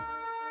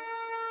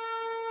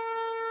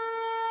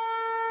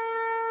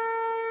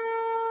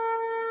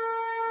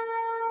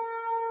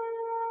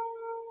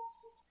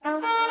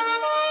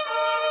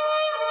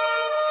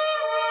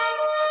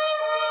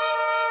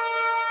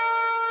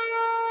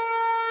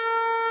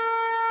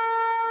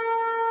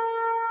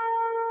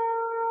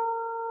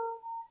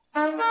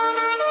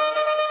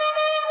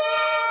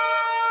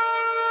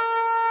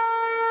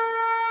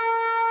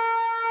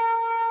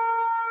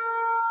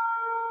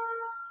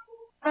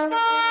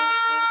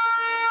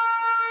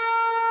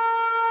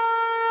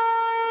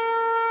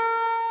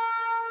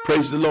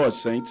Praise the Lord,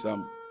 saints.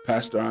 I'm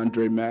Pastor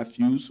Andre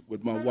Matthews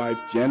with my wife,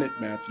 Janet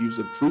Matthews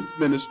of Truth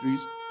Ministries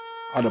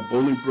out of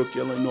Bolingbrook,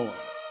 Illinois.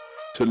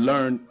 To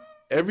learn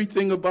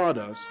everything about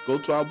us, go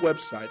to our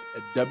website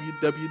at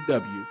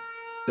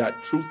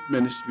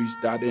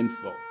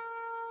www.truthministries.info.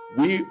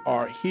 We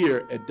are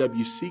here at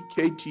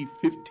WCKG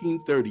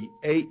 1530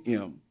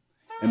 AM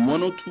and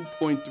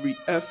 102.3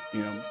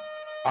 FM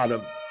out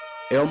of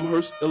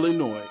Elmhurst,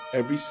 Illinois,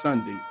 every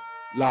Sunday,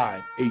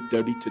 live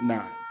 8:30 to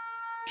 9.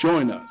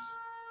 Join us.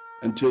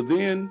 Until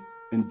then,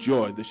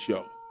 enjoy the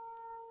show.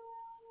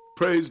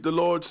 Praise the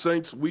Lord,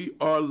 saints. We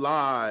are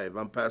live.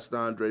 I'm Pastor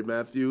Andre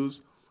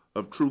Matthews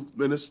of Truth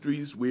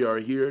Ministries. We are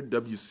here at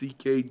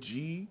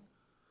WCKG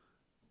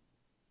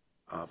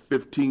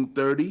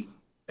 1530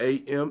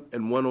 AM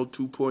and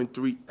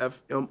 102.3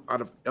 FM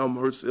out of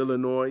Elmhurst,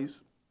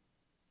 Illinois.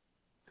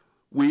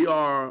 We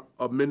are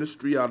a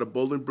ministry out of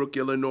Bolingbrook,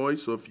 Illinois,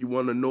 so if you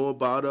want to know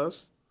about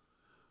us,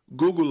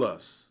 Google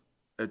us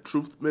at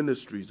Truth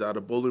Ministries out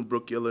of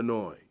Bolingbrook,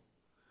 Illinois.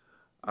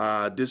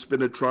 This has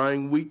been a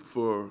trying week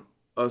for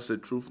us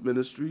at Truth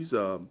Ministries.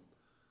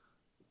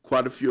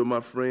 Quite a few of my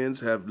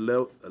friends have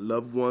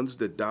loved ones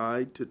that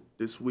died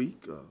this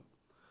week,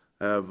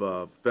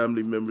 have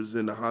family members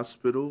in the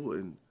hospital,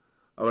 and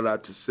I would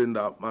like to send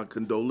out my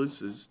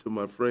condolences to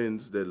my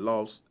friends that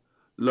lost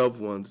loved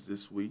ones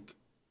this week.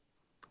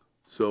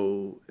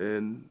 So,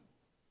 and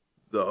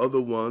the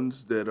other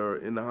ones that are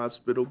in the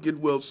hospital, get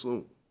well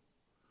soon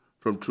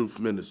from Truth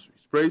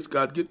Ministries. Praise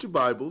God. Get your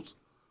Bibles.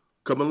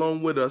 Come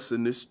along with us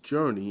in this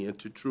journey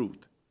into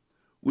truth.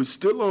 We're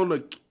still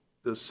on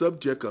the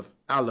subject of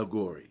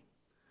allegory.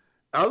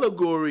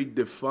 Allegory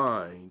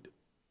defined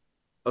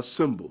a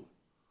symbol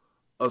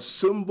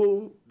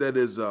that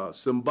is a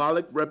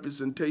symbolic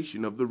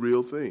representation of the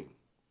real thing.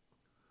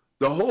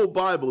 The whole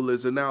Bible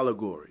is an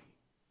allegory.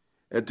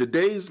 And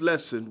today's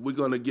lesson, we're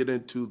going to get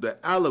into the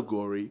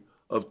allegory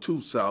of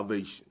two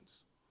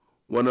salvations,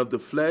 one of the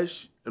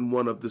flesh and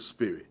one of the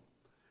spirit.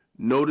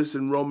 Notice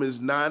in Romans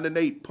 9 and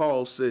 8,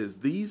 Paul says,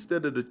 these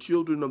that are the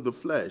children of the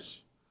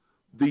flesh,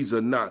 these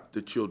are not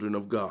the children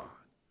of God.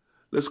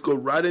 Let's go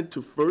right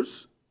into 1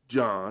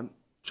 John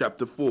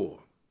chapter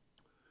 4.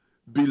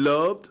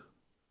 Beloved,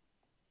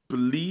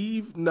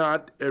 believe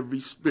not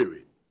every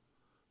spirit,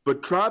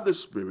 but try the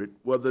spirit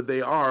whether they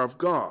are of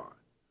God,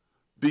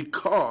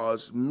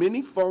 because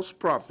many false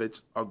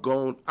prophets are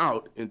gone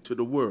out into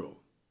the world.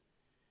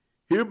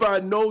 Hereby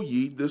know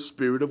ye the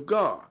Spirit of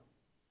God.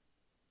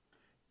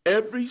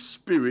 Every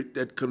spirit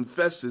that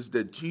confesses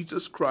that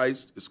Jesus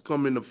Christ is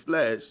come in the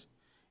flesh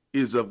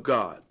is of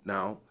God.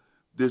 Now,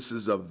 this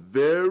is a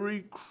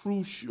very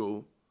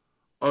crucial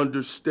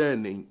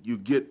understanding. You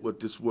get what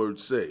this word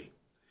say.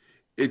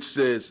 It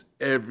says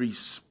every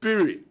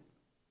spirit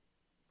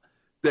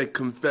that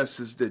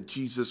confesses that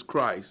Jesus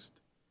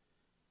Christ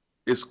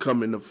is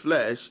come in the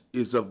flesh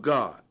is of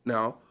God.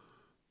 Now,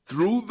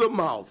 through the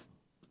mouth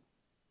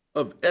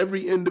of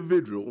every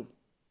individual,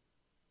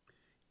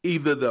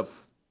 either the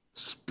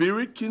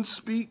spirit can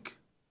speak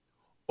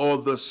or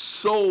the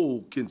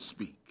soul can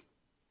speak.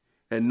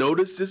 And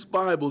notice this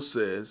Bible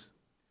says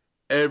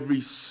every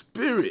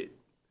spirit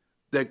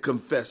that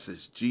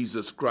confesses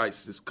Jesus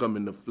Christ is come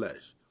in the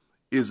flesh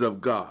is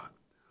of God.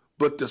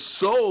 But the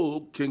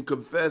soul can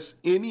confess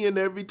any and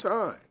every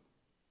time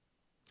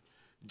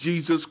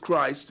Jesus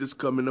Christ is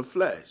come in the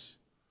flesh.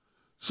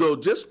 So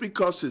just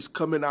because it's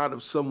coming out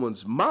of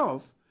someone's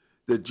mouth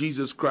that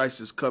Jesus Christ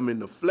is come in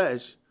the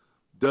flesh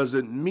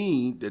doesn't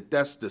mean that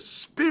that's the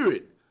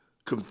spirit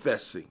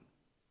confessing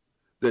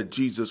that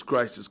Jesus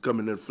Christ is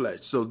coming in the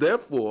flesh. So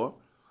therefore,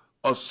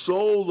 a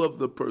soul of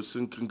the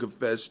person can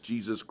confess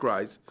Jesus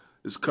Christ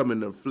is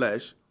coming in the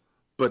flesh,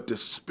 but the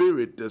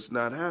spirit does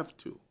not have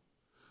to.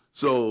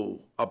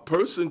 So a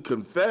person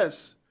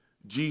confess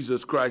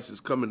Jesus Christ is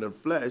coming in the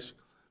flesh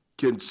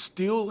can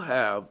still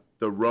have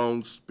the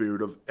wrong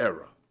spirit of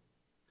error.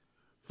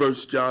 1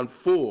 John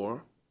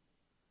 4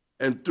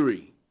 and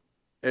 3.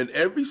 And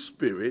every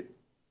spirit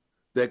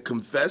that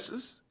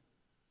confesses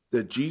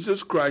that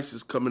Jesus Christ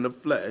is come in the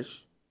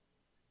flesh,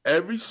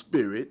 every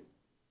spirit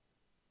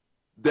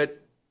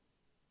that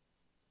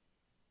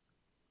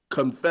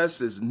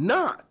confesses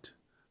not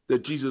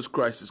that Jesus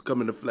Christ is come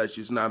in the flesh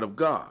is not of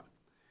God.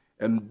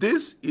 And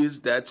this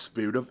is that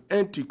spirit of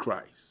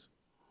Antichrist,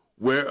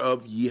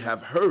 whereof ye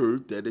have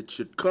heard that it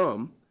should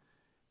come,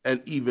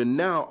 and even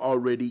now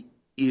already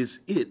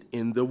is it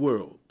in the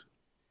world.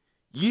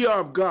 Ye are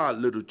of God,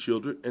 little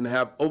children, and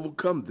have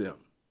overcome them.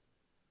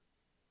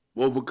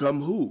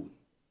 Overcome who?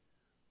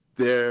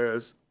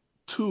 There's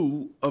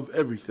two of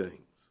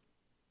everything.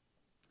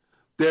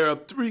 There are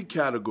three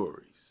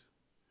categories.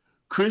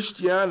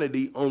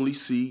 Christianity only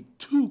see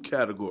two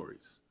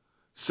categories,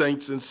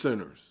 saints and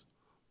sinners,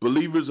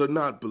 believers or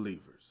not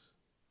believers.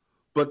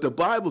 But the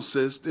Bible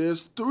says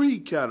there's three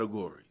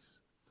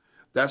categories.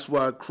 That's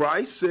why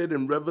Christ said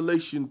in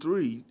Revelation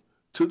 3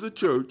 to the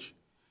church,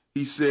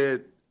 he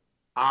said,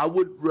 I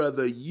would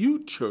rather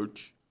you,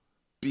 church,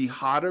 be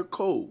hot or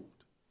cold.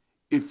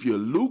 If you're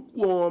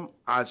lukewarm,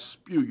 I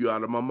spew you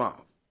out of my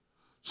mouth.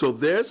 So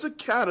there's a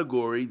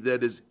category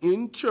that is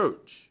in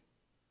church,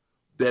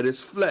 that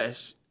is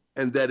flesh,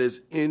 and that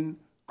is in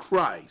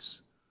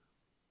Christ.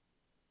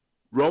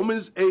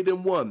 Romans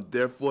 8:1,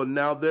 therefore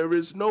now there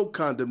is no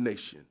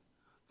condemnation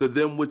to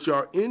them which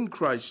are in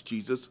Christ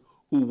Jesus,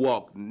 who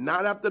walk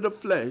not after the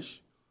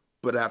flesh,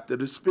 but after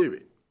the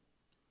Spirit.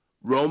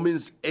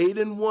 Romans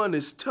 8:1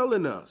 is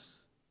telling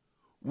us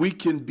we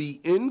can be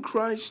in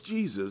Christ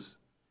Jesus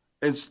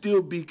and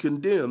still be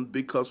condemned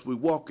because we're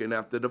walking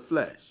after the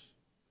flesh.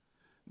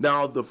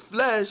 Now, the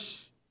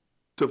flesh,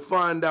 to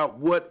find out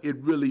what it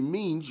really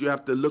means, you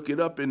have to look it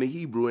up in the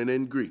Hebrew and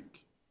in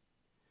Greek.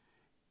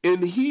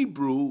 In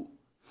Hebrew,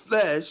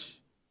 flesh,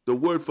 the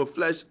word for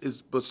flesh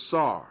is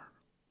basar.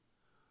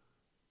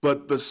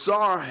 But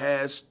basar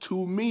has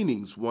two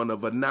meanings, one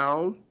of a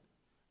noun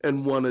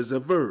and one is a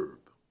verb.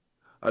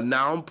 A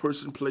noun,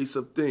 person, place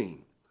of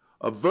thing.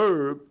 A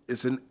verb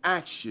is an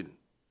action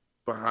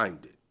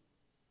behind it.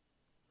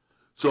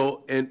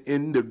 So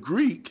in the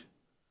Greek,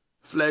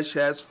 flesh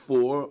has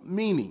four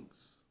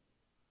meanings: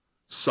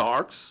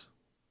 sarx,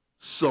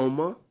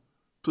 soma,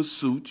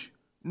 psuch,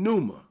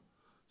 pneuma.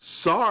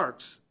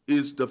 Sarx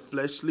is the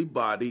fleshly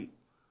body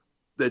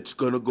that's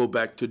going to go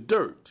back to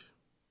dirt.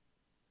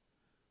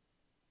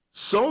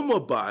 Soma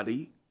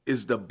body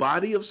is the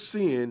body of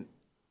sin,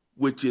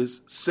 which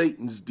is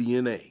Satan's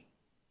DNA.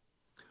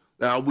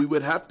 Now, we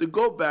would have to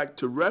go back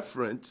to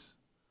reference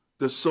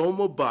the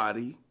Soma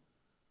body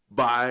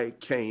by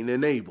Cain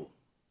and Abel.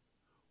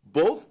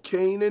 Both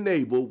Cain and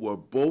Abel were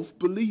both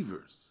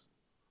believers.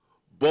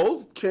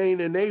 Both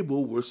Cain and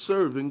Abel were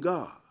serving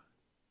God.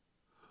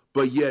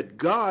 But yet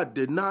God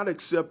did not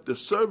accept the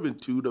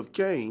servitude of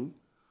Cain,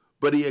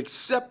 but he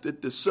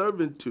accepted the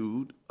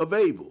servitude of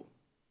Abel.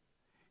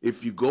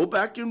 If you go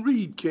back and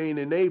read Cain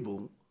and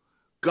Abel,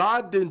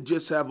 God didn't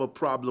just have a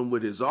problem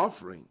with his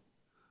offering.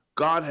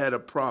 God had a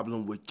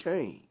problem with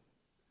Cain.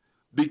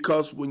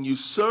 Because when you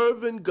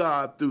serve in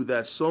God through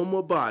that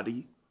soma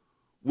body,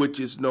 which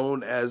is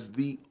known as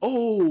the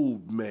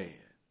old man,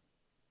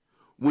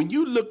 when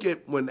you look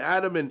at when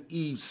Adam and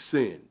Eve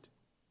sinned,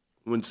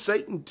 when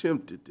Satan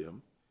tempted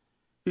them,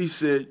 he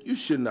said, you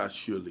should not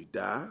surely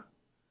die.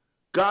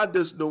 God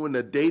does know in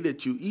the day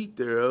that you eat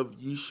thereof,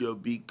 ye shall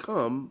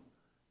become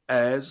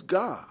as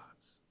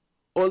gods,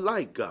 or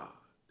like God,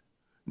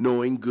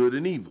 knowing good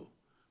and evil.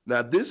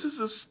 Now, this is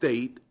a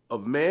state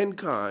of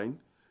mankind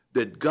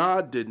that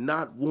God did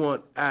not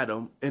want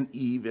Adam and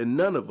Eve and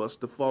none of us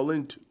to fall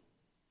into.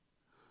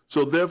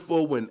 So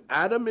therefore, when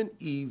Adam and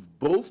Eve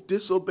both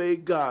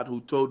disobeyed God,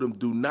 who told them,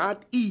 do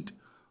not eat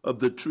of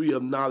the tree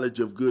of knowledge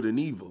of good and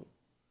evil,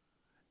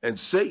 and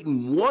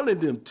Satan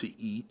wanted them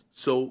to eat,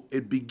 so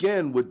it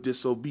began with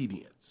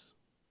disobedience.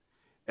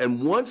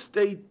 And once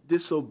they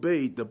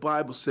disobeyed, the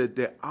Bible said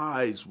their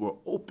eyes were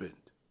opened.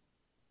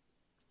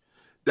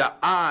 The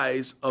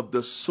eyes of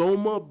the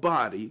soma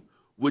body,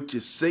 which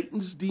is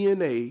Satan's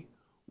DNA,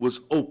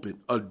 was opened.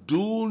 A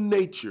dual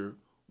nature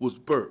was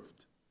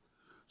birthed.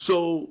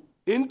 So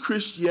in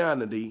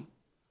Christianity,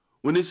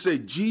 when it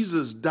said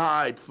Jesus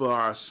died for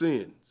our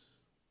sins,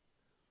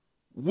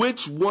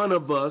 which one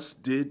of us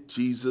did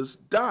Jesus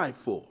die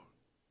for?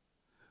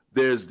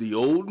 There's the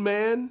old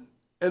man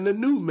and the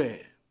new man.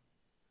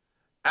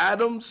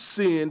 Adam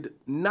sinned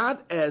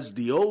not as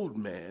the old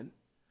man.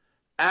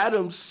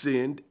 Adam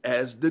sinned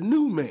as the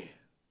new man.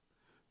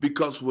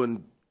 Because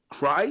when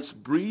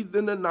Christ breathed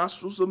in the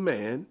nostrils of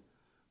man,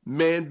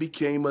 man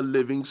became a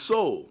living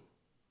soul.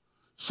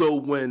 So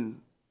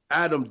when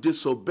Adam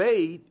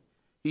disobeyed,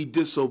 he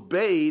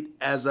disobeyed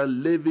as a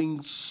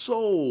living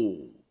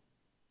soul.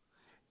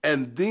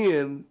 And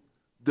then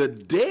the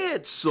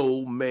dead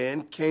soul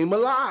man came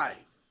alive.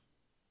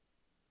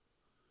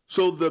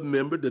 So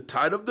the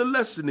title of the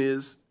lesson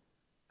is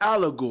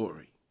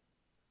Allegory.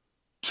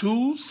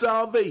 Two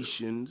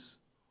salvations,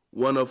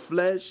 one of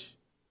flesh,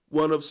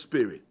 one of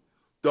spirit.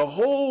 The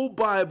whole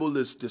Bible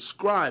is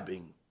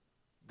describing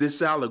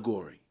this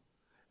allegory.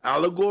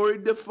 Allegory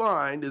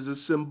defined is a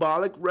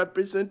symbolic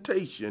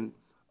representation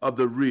of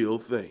the real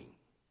thing.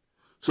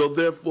 So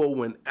therefore,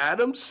 when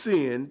Adam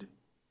sinned,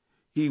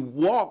 he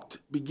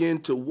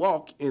began to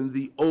walk in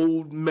the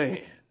old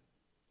man.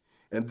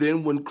 And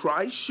then when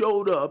Christ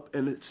showed up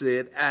and it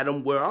said,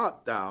 Adam, where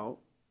art thou?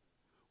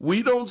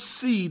 We don't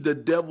see the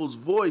devil's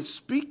voice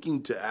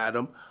speaking to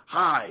Adam,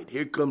 hide,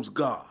 here comes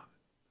God.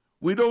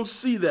 We don't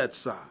see that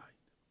side.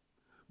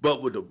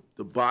 But what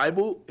the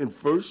Bible in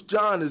 1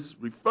 John is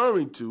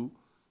referring to,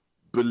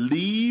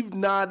 believe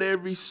not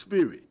every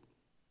spirit,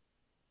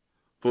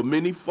 for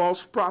many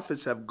false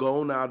prophets have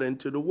gone out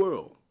into the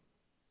world.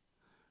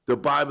 The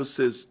Bible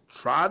says,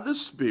 try the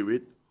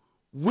spirit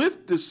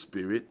with the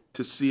spirit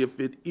to see if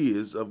it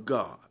is of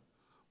God.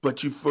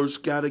 But you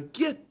first got to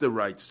get the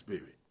right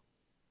spirit.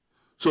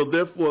 So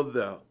therefore,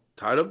 the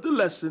title of the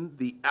lesson,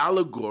 the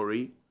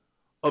allegory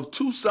of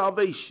two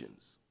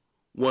salvations,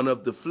 one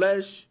of the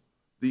flesh,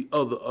 the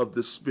other of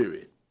the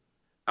spirit.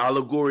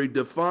 Allegory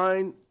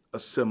defined, a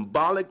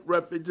symbolic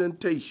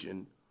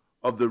representation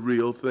of the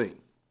real thing.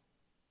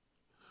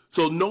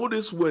 So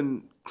notice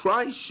when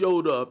Christ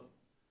showed up,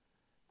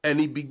 And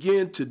he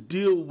began to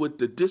deal with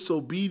the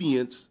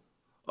disobedience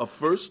of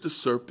first the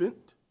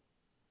serpent,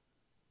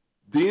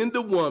 then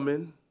the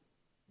woman,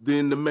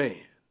 then the man.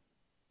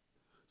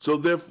 So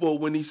therefore,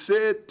 when he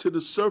said to the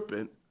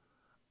serpent,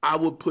 I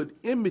will put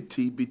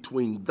enmity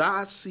between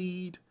thy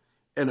seed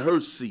and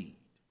her seed.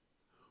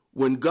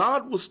 When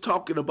God was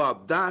talking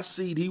about thy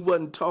seed, he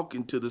wasn't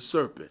talking to the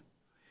serpent.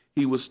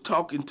 He was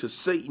talking to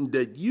Satan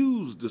that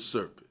used the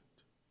serpent.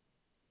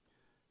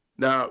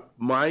 Now,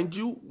 mind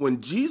you,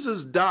 when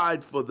Jesus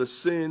died for the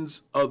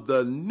sins of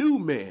the new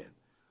man,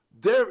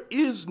 there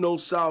is no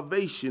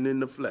salvation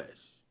in the flesh.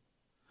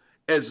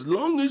 As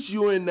long as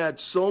you're in that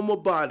soma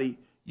body,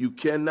 you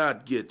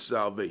cannot get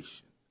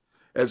salvation.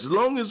 As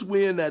long as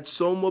we're in that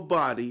soma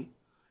body,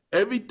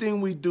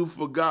 everything we do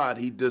for God,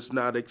 he does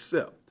not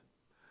accept.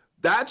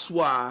 That's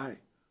why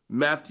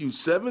Matthew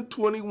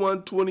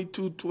 7:21,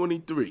 22,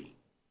 23.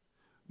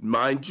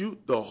 Mind you,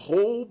 the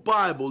whole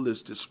Bible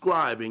is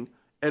describing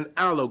an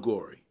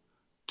allegory,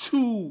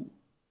 two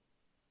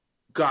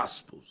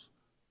gospels,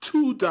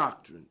 two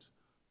doctrines,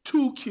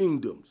 two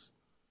kingdoms,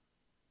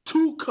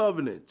 two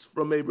covenants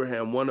from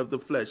Abraham, one of the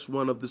flesh,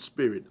 one of the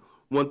spirit,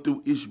 one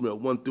through Ishmael,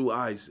 one through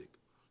Isaac,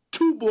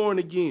 two born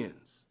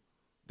agains.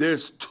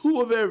 There's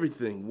two of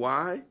everything.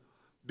 Why?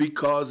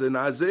 Because in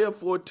Isaiah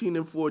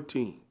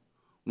 14:14,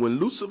 when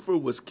Lucifer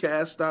was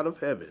cast out of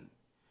heaven,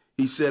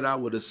 he said, I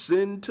would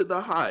ascend to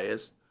the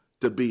highest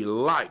to be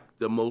like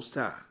the Most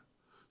High.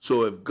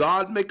 So if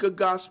God make a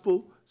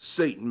gospel,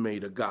 Satan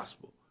made a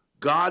gospel.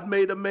 God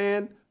made a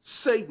man,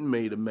 Satan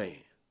made a man.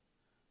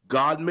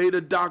 God made a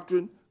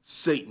doctrine,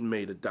 Satan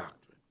made a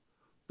doctrine.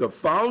 The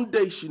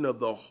foundation of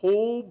the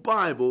whole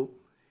Bible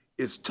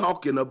is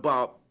talking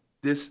about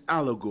this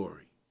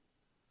allegory.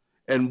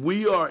 And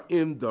we are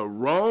in the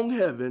wrong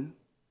heaven,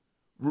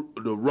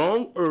 the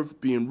wrong earth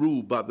being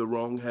ruled by the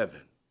wrong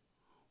heaven.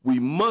 We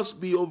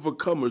must be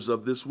overcomers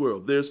of this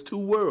world. There's two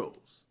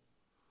worlds.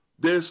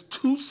 There's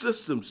two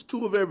systems,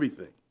 two of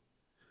everything.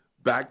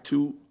 Back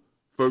to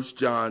 1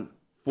 John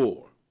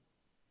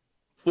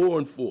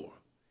 4:4.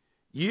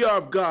 Ye are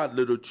of God,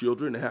 little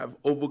children, and have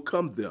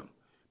overcome them,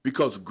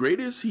 because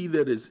greater is he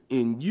that is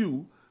in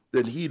you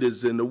than he that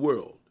is in the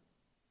world.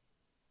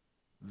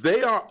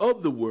 They are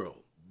of the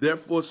world,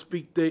 therefore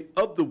speak they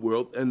of the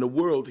world, and the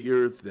world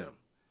heareth them.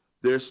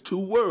 There's two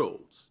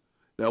worlds.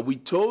 Now, we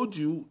told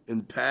you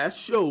in past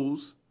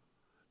shows,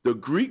 the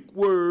Greek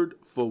word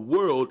for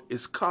world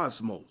is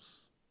cosmos.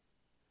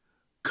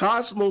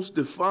 Cosmos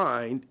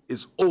defined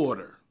is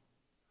order.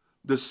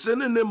 The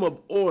synonym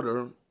of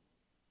order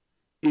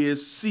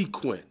is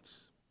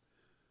sequence.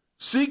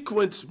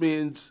 Sequence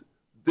means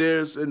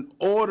there's an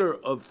order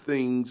of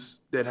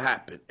things that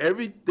happen.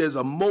 There's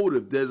a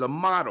motive, there's a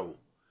model.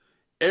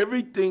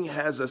 Everything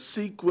has a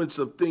sequence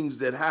of things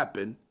that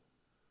happen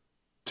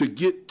to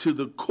get to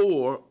the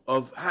core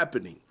of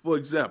happening. For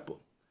example,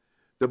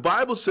 the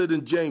Bible said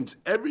in James,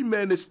 every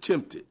man is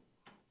tempted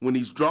when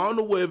he's drawn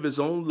away of his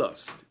own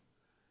lust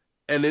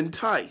and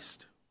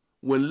enticed.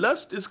 When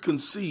lust is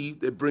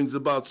conceived, it brings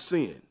about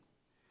sin.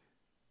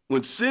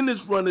 When sin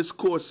has run its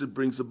course, it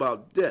brings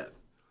about death.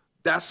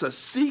 That's a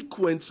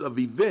sequence of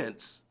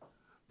events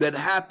that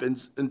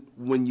happens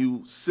when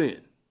you sin,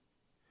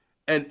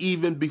 and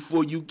even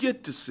before you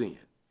get to sin.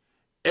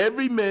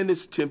 Every man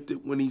is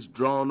tempted when he's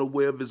drawn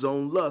away of his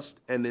own lust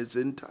and is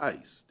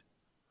enticed.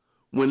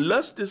 When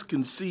lust is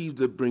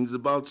conceived, it brings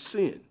about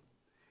sin.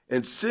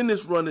 And sin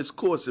has run its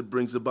course, it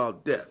brings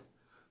about death.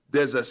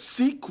 There's a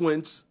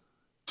sequence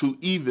to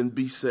even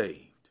be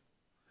saved.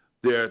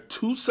 There are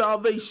two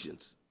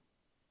salvations,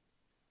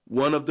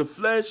 one of the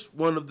flesh,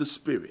 one of the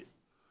spirit.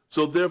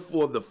 So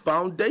therefore, the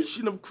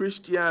foundation of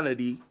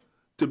Christianity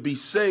to be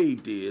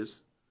saved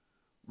is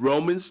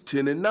Romans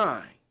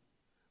 10:9.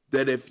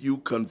 That if you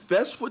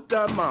confess with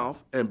thy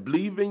mouth and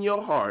believe in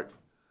your heart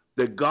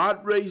that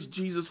God raised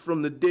Jesus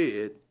from the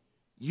dead,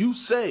 you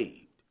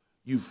saved.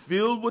 You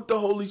filled with the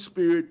Holy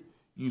Spirit,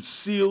 you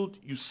sealed,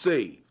 you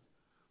saved.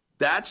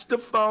 That's the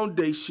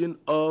foundation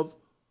of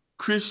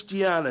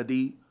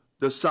Christianity,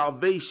 the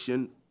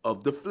salvation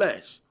of the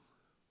flesh,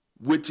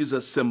 which is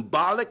a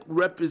symbolic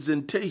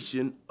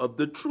representation of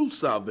the true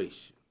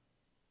salvation.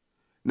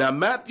 Now,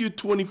 Matthew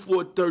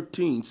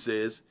 24:13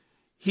 says,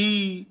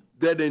 he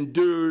that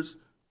endures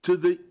to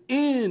the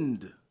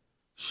end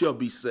shall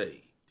be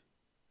saved.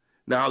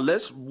 Now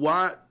let's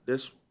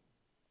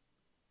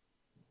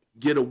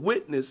get a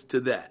witness to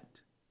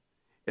that.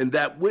 And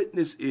that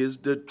witness is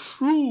the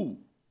true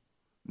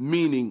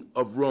meaning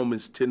of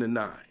Romans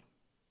 10:9.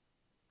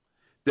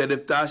 That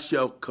if thou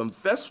shalt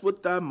confess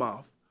with thy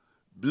mouth,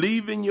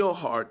 believe in your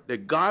heart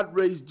that God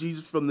raised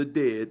Jesus from the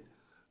dead,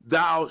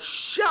 thou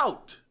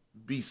shalt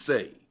be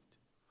saved.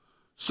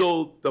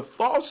 So the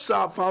false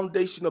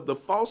foundation of the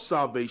false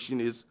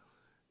salvation is,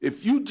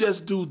 if you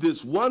just do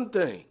this one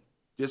thing,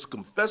 just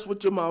confess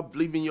with your mouth,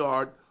 believe in your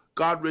heart,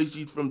 God raised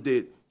you from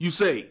dead, you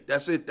saved.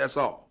 That's it, that's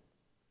all.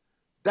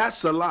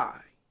 That's a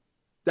lie.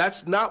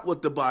 That's not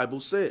what the Bible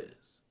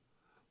says.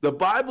 The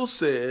Bible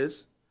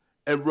says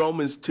in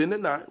Romans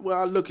 10:9, well,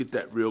 I'll look at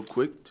that real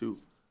quick to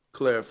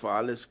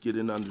clarify, let's get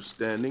an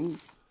understanding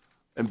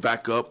and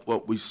back up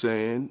what we're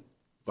saying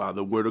by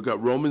the word of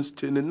God. Romans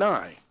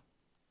 10:9.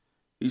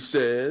 He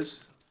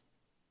says,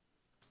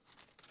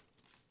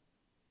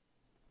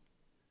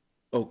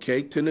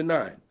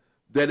 10:9,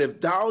 that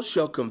if thou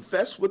shalt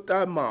confess with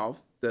thy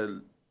mouth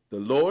the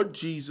Lord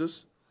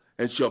Jesus,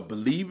 and shalt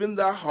believe in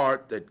thy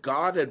heart that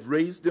God had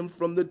raised him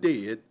from the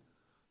dead,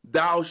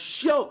 thou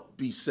shalt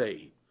be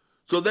saved.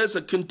 So there's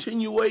a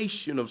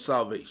continuation of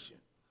salvation.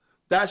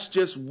 That's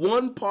just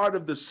one part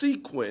of the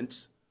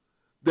sequence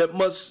that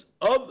must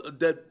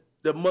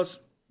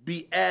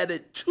be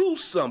added to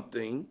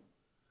something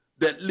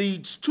that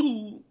leads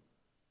to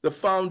the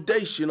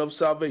foundation of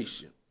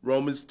salvation.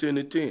 Romans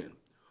 10:10.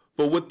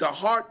 For with the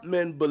heart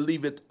man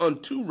believeth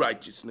unto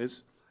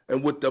righteousness,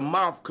 and with the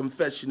mouth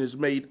confession is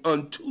made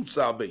unto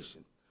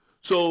salvation.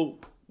 So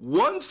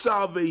one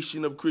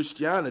salvation of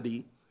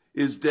Christianity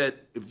is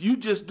that if you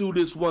just do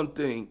this one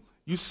thing,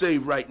 you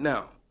save right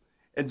now,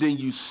 and then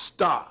you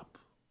stop.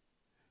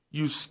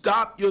 You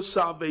stop your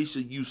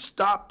salvation, you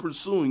stop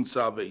pursuing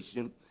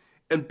salvation,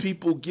 and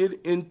people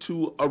get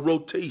into a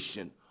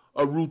rotation,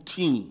 a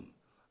routine.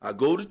 I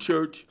go to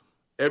church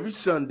every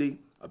Sunday,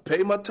 I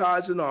pay my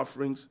tithes and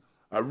offerings,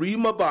 I read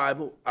my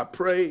Bible, I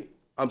pray,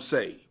 I'm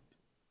saved.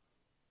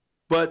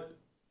 But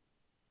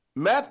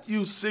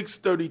Matthew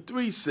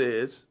 6:33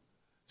 says,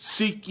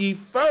 seek ye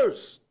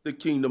first the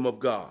kingdom of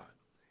God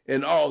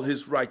and all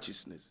his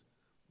righteousness.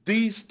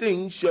 These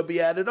things shall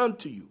be added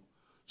unto you.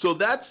 So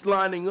that's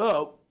lining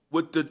up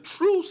with the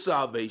true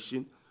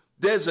salvation.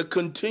 There's a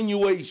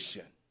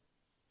continuation.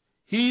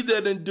 He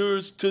that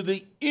endures to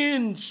the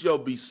end shall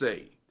be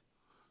saved.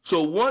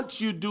 So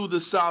once you do the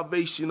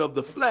salvation of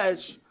the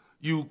flesh,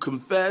 you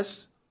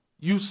confess,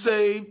 you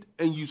saved,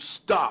 and you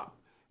stop.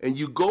 And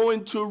you go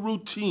into a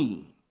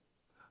routine.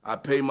 I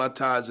pay my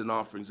tithes and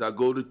offerings. I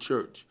go to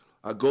church.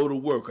 I go to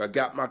work. I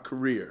got my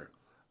career.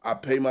 I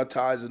pay my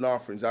tithes and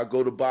offerings. I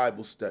go to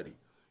Bible study.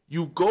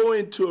 You go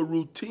into a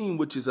routine,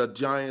 which is a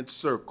giant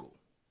circle.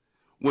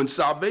 When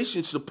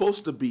salvation is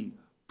supposed to be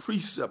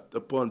precept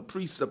upon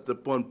precept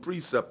upon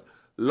precept,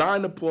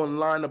 line upon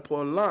line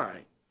upon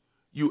line,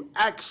 you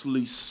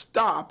actually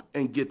stop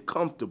and get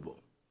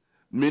comfortable.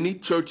 Many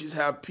churches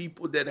have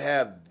people that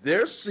have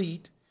their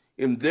seat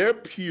in their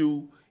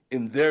pew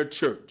in their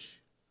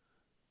church.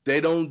 They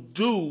don't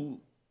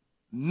do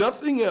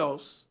nothing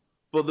else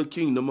for the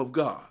kingdom of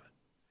God.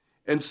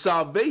 And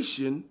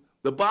salvation,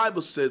 the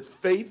Bible said,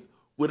 faith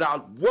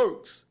without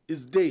works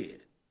is dead.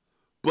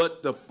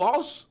 But the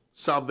false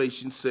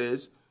salvation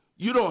says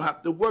you don't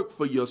have to work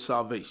for your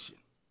salvation.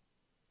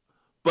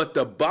 But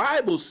the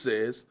Bible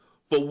says,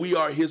 for we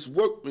are his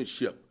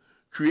workmanship,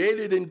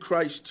 created in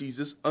Christ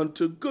Jesus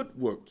unto good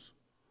works,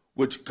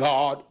 which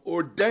God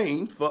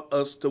ordained for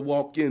us to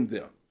walk in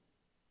them.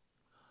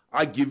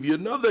 I give you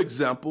another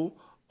example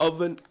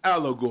of an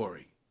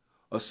allegory,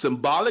 a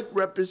symbolic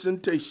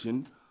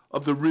representation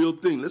of the real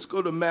thing. Let's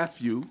go to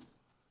Matthew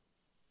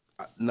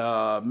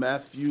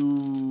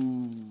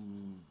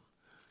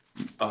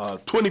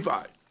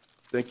 25.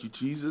 Thank you,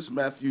 Jesus.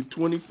 Matthew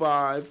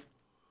 25.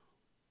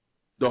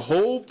 The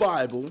whole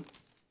Bible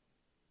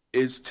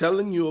is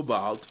telling you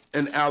about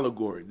an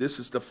allegory. This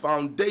is the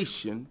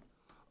foundation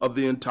of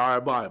the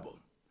entire Bible.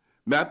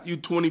 Matthew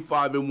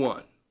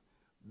 25:1.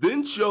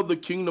 Then shall the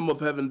kingdom of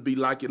heaven be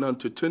likened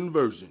unto 10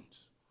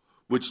 virgins,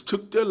 which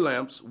took their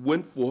lamps,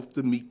 went forth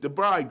to meet the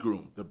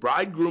bridegroom. The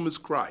bridegroom is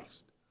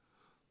Christ.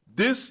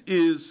 This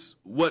is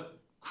what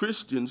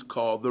Christians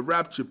call the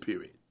rapture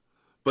period,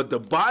 but the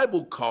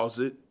Bible calls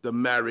it the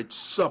marriage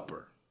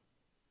supper.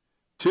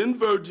 10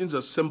 virgins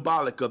are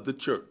symbolic of the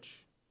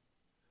church.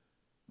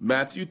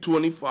 Matthew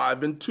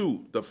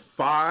 25:2. The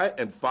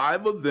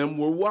five of them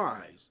were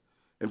wise,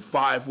 and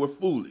 5 were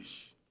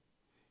foolish.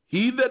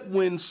 He that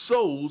wins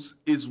souls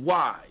is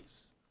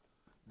wise.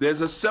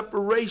 There's a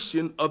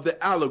separation of the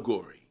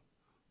allegory,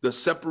 the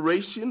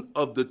separation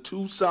of the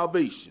two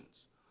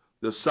salvations,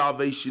 the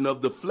salvation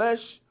of the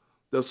flesh,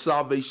 the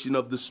salvation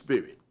of the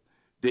spirit.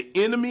 The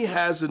enemy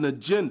has an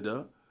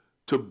agenda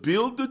to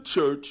build the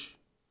church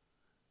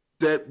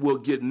that will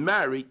get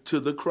married to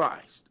the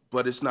Christ,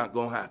 but it's not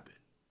going to happen.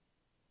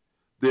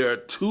 There are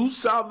two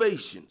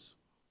salvations,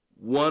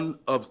 one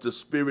of the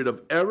spirit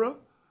of error,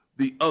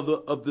 the other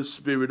of the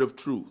spirit of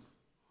truth.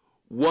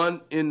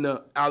 One in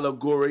the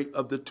allegory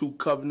of the two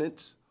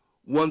covenants,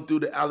 one through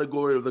the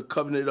allegory of the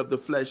covenant of the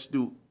flesh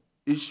through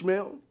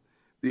Ishmael,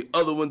 the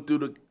other one through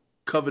the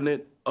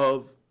covenant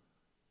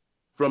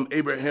from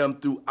Abraham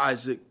through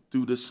Isaac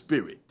through the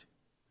spirit.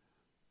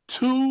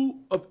 Two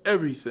of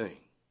everything.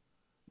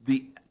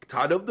 The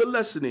title of the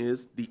lesson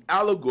is the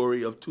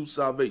allegory of two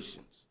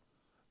salvations.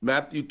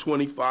 Matthew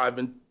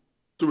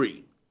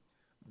 25:3.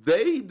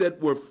 They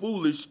that were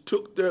foolish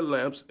took their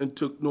lamps and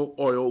took no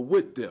oil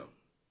with them.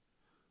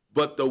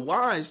 But the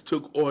wise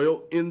took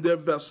oil in their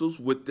vessels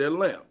with their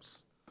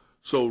lamps.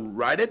 So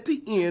right at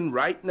the end,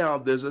 right now,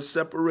 there's a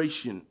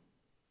separation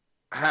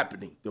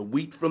happening, the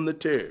wheat from the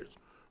tares.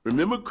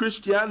 Remember,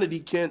 Christianity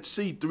can't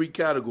see 3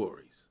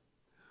 categories.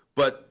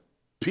 But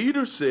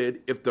Peter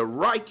said, if the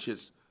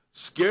righteous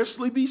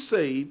scarcely be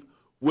saved,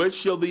 where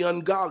shall the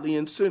ungodly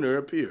and sinner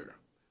appear?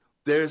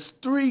 There's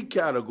three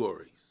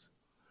categories.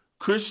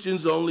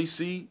 Christians only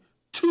see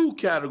two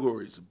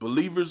categories,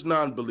 believers,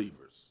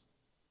 non-believers,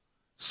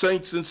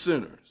 saints and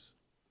sinners.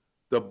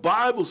 The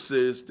Bible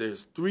says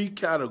there's three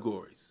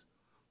categories.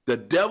 The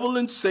devil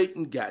and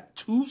Satan got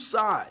two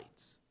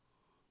sides,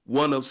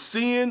 one of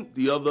sin,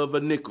 the other of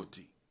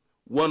iniquity,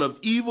 one of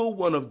evil,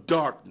 one of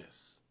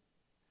darkness.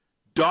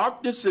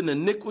 Darkness and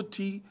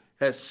iniquity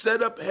has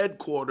set up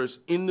headquarters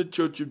in the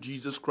Church of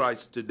Jesus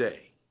Christ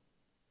today.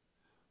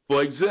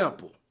 For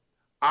example,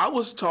 I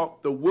was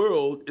taught the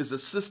world is a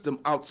system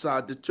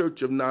outside the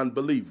church of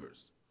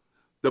non-believers.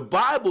 The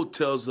Bible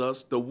tells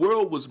us the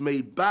world was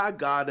made by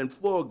God and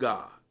for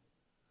God,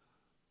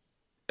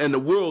 and the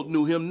world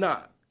knew him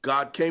not.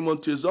 God came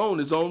unto his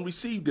own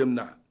received him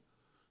not.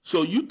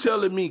 So you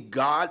telling me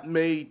God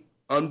made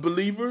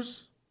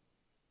unbelievers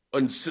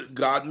and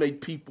God made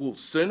people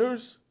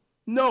sinners?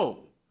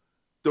 No.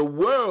 The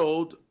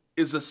world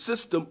is a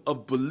system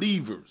of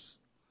believers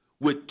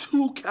with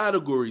two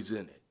categories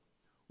in it,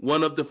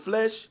 one of the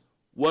flesh,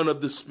 one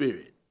of the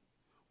spirit.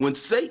 When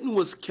Satan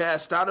was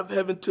cast out of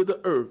heaven to the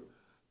earth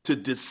to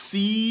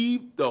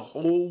deceive the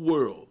whole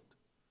world,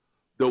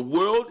 the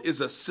world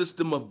is a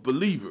system of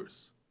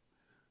believers.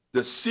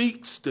 The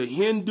Sikhs, the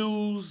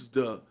Hindus,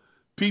 the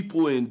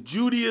people in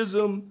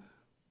Judaism,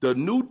 the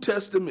New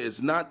Testament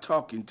is not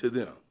talking to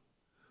them.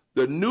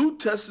 The New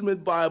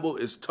Testament Bible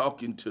is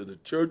talking to the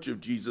Church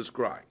of Jesus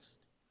Christ.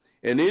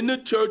 And in the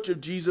Church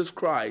of Jesus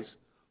Christ,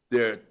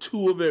 there are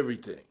two of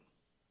everything.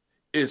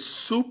 It's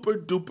super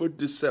duper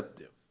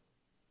deceptive.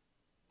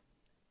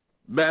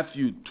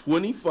 Matthew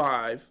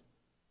 25:5.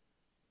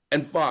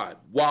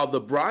 While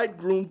the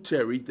bridegroom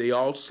tarried, they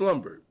all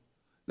slumbered.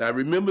 Now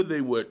remember,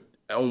 they were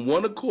on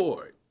one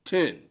accord,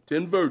 10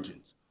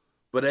 virgins.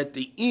 But at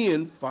the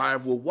end,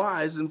 5 were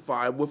wise and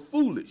 5 were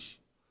foolish.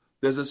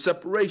 There's a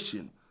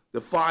separation.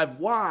 The 5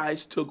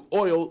 wise took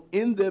oil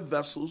in their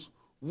vessels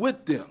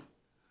with them.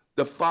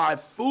 The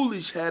 5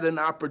 foolish had an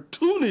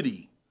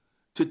opportunity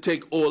to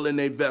take oil in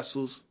their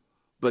vessels,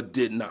 but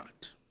did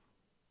not.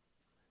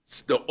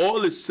 The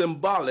oil is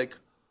symbolic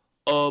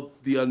of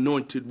the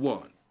anointed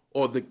one,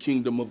 or the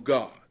kingdom of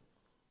God.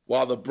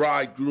 While the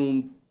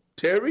bridegroom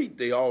tarried,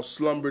 they all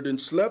slumbered and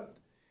slept.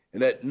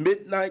 And at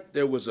midnight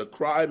there was a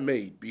cry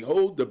made,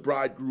 Behold, the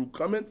bridegroom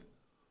cometh,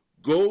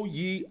 go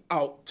ye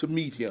out to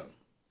meet him.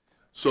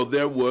 So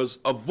there was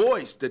a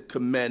voice that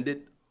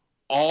commanded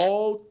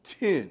all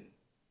 10.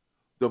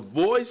 The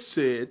voice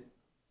said,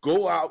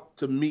 go out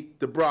to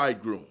meet the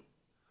bridegroom.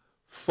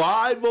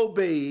 5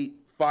 obeyed,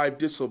 5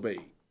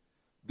 disobeyed.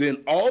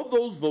 Then all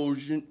those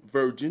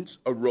virgins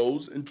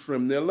arose and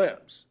trimmed their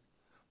lamps.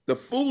 The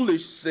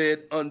foolish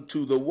said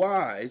unto the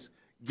wise,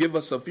 Give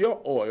us of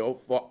your oil,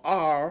 for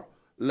our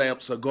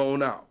lamps are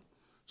gone out.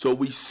 So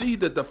we see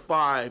that the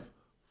 5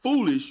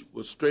 foolish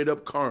was straight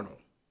up carnal.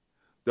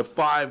 The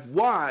 5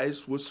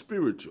 wise were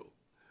spiritual.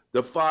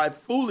 The 5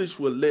 foolish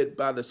were led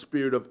by the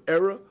spirit of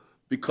error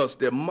because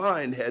their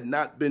mind had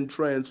not been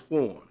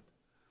transformed.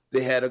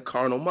 They had a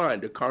carnal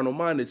mind. The carnal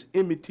mind is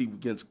enmity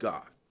against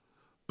God.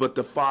 But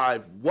the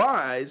 5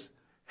 wise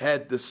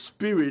had the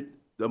spirit,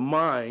 the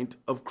mind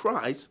of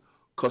Christ,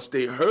 because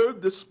they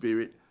heard the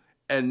spirit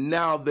and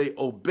now they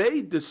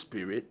obeyed the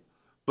spirit,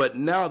 but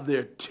now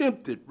they're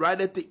tempted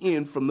right at the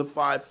end from the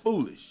 5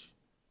 foolish.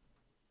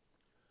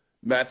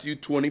 Matthew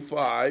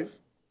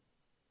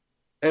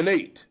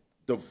 25:8.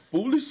 The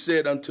foolish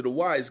said unto the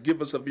wise,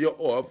 Give us of your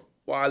oil,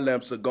 for our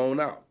lamps are gone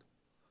out.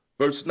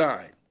 Verse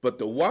 9. But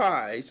the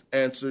wise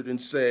answered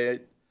and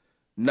said,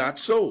 Not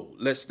so,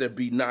 lest there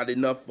be not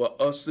enough for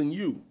us and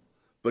you.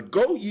 But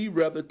go ye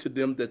rather to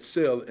them that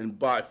sell and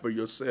buy for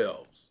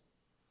yourselves.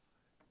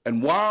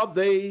 And while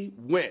they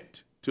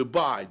went to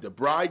buy, the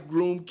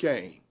bridegroom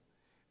came,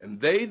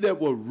 and they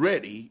that were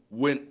ready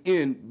went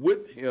in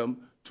with him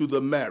to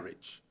the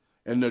marriage,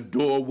 and the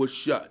door was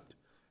shut.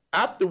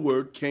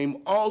 Afterward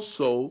came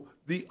also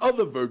the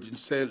other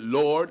virgins, saying,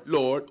 Lord,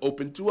 Lord,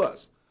 open to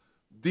us.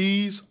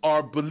 These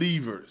are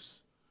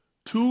believers.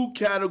 2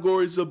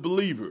 categories of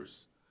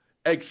believers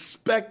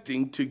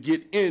expecting to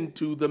get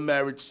into the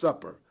marriage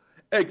supper,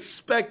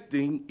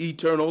 expecting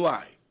eternal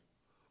life.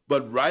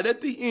 But right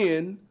at the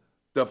end,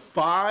 the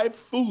 5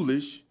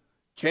 foolish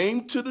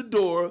came to the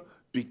door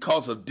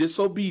because of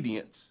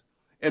disobedience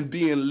and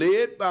being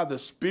led by the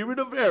spirit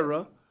of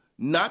error,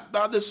 not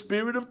by the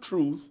spirit of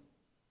truth.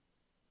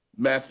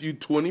 Matthew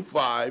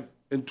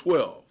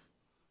 25:12.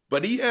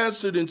 But he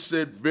answered and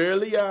said,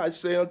 Verily I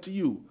say unto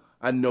you,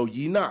 I know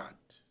ye not.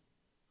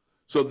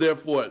 So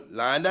therefore,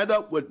 line that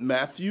up with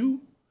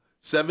Matthew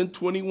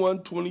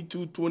 7:21,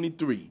 22,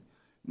 23.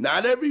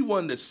 Not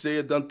everyone that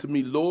saith unto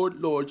me, Lord,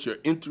 Lord, shall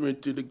enter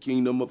into the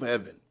kingdom of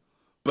heaven,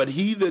 but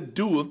he that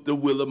doeth the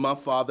will of my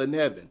Father in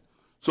heaven.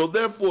 So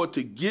therefore,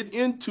 to get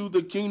into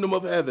the kingdom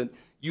of heaven,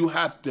 you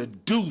have to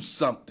do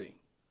something.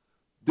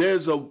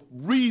 There's a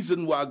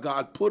reason why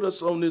God put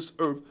us on this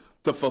earth,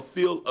 to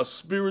fulfill a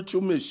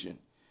spiritual mission.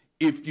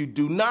 If you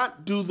do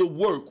not do the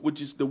work, which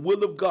is the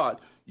will of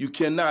God, you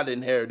cannot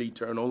inherit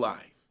eternal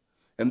life.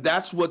 And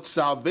that's what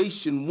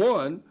salvation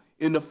one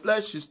in the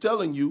flesh is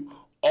telling you.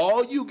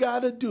 All you got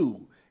to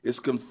do is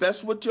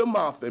confess with your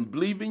mouth and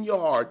believe in your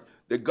heart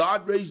that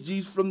God raised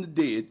Jesus from the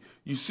dead.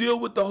 You seal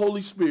with the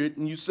Holy Spirit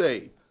and you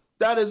say,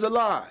 that is a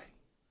lie.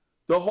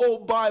 The whole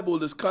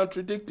Bible is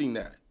contradicting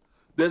that.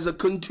 There's a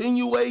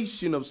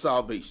continuation of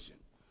salvation.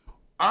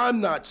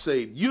 I'm not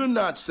saved. You're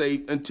not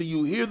saved until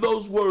you hear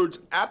those words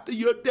after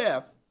your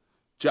death.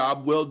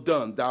 Job well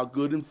done, thou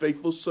good and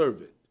faithful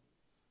servant.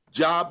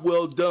 Job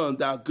well done,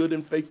 thou good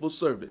and faithful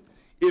servant.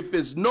 If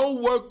there's no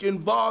work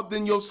involved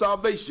in your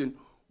salvation,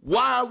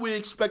 why are we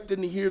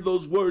expecting to hear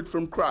those words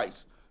from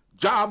Christ?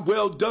 Job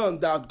well done,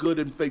 thou good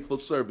and faithful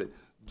servant.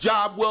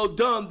 Job well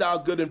done, thou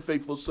good and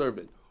faithful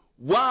servant.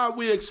 Why are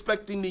we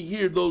expecting to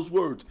hear those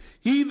words?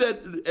 He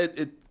that,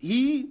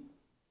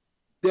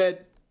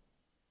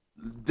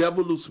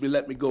 devil loose me,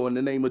 let me go in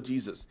the name of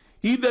Jesus.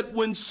 He that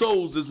wins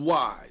souls is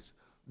wise.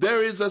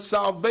 There is a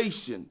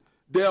salvation.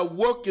 There are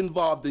work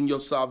involved in your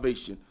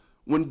salvation.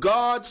 When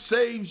God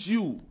saves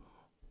you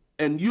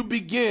and you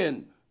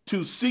begin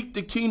to seek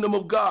the kingdom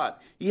of God,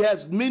 he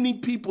has many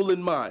people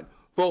in mind.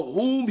 For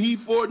whom he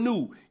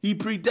foreknew, he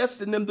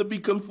predestined them to be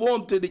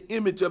conformed to the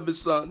image of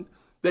his son,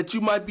 that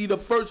you might be the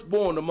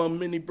firstborn among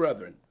many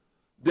brethren.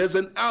 There's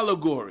an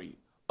allegory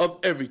of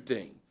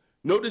everything.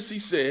 Notice he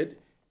said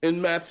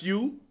in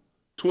Matthew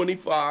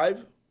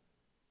 25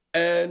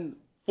 and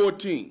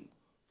 14,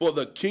 for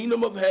the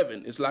kingdom of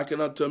heaven is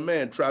likened unto a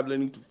man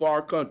traveling into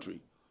far country,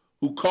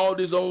 who called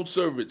his own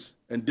servants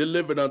and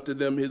delivered unto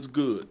them his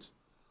goods.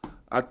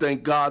 I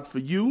thank God for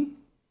you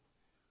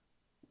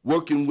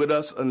working with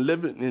us and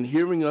living and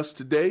hearing us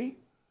today.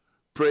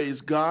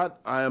 Praise God.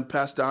 I am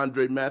Pastor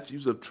Andre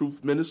Matthews of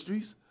Truth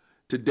Ministries.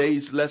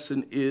 Today's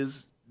lesson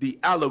is the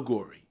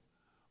allegory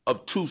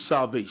of two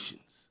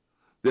salvations.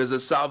 There's a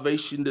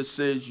salvation that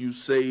says you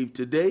saved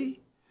today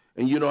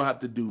and you don't have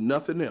to do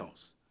nothing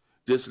else.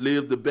 Just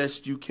live the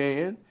best you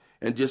can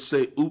and just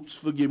say, oops,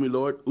 forgive me,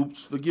 Lord.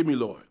 Oops, forgive me,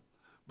 Lord.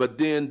 But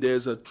then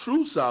there's a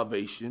true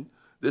salvation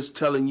that's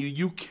telling you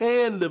you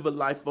can live a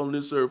life on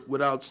this earth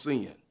without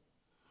sin.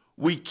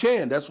 We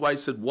can. That's why he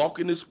said, walk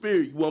in the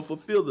spirit. You won't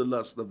fulfill the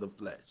lust of the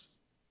flesh.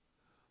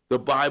 The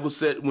Bible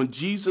said when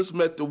Jesus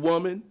met the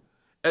woman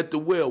at the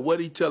well, what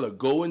did he tell her?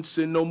 Go and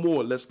sin no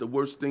more, lest the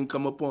worst thing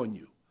come upon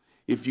you.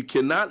 If you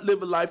cannot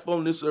live a life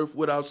on this earth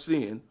without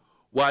sin,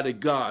 why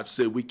did God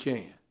say we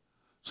can?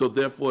 So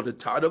therefore, the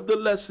title of the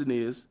lesson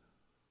is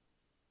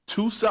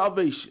two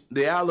salvation,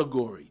 the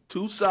allegory,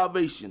 two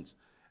salvations.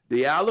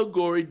 The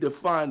allegory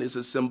defined as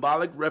a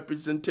symbolic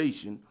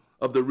representation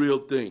of the real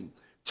thing.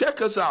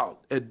 Check us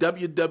out at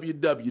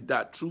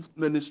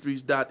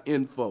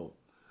www.truthministries.info.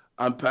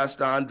 I'm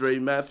Pastor Andre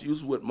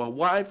Matthews with my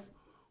wife.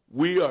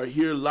 We are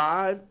here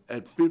live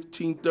at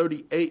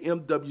 15:30 a.m.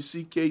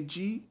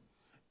 WCKG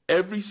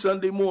every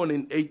Sunday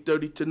morning,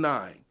 8:30 to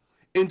 9.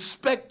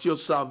 Inspect your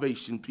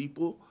salvation,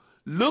 people.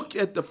 Look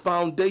at the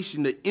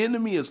foundation the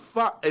enemy is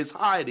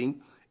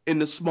hiding in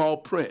the small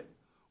print.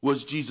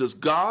 Was Jesus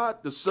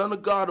God, the Son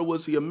of God, or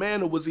was he a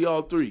man, or was he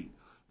all three?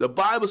 The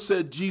Bible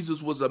said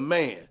Jesus was a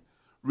man.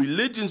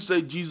 Religion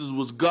say Jesus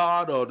was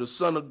God or the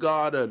Son of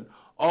God and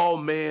all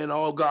man,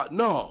 all God.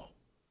 No.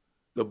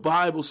 The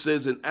Bible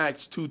says in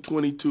Acts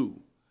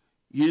 2:22,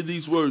 hear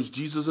these words,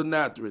 Jesus of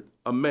Nazareth,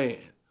 a man,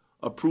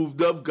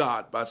 approved of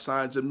God by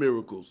signs and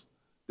miracles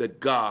that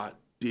God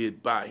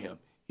did by him.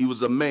 He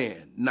was a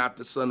man, not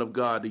the Son of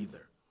God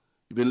either.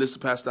 You've been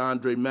listening to Pastor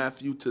Andre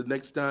Matthew. Till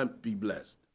next time, be blessed.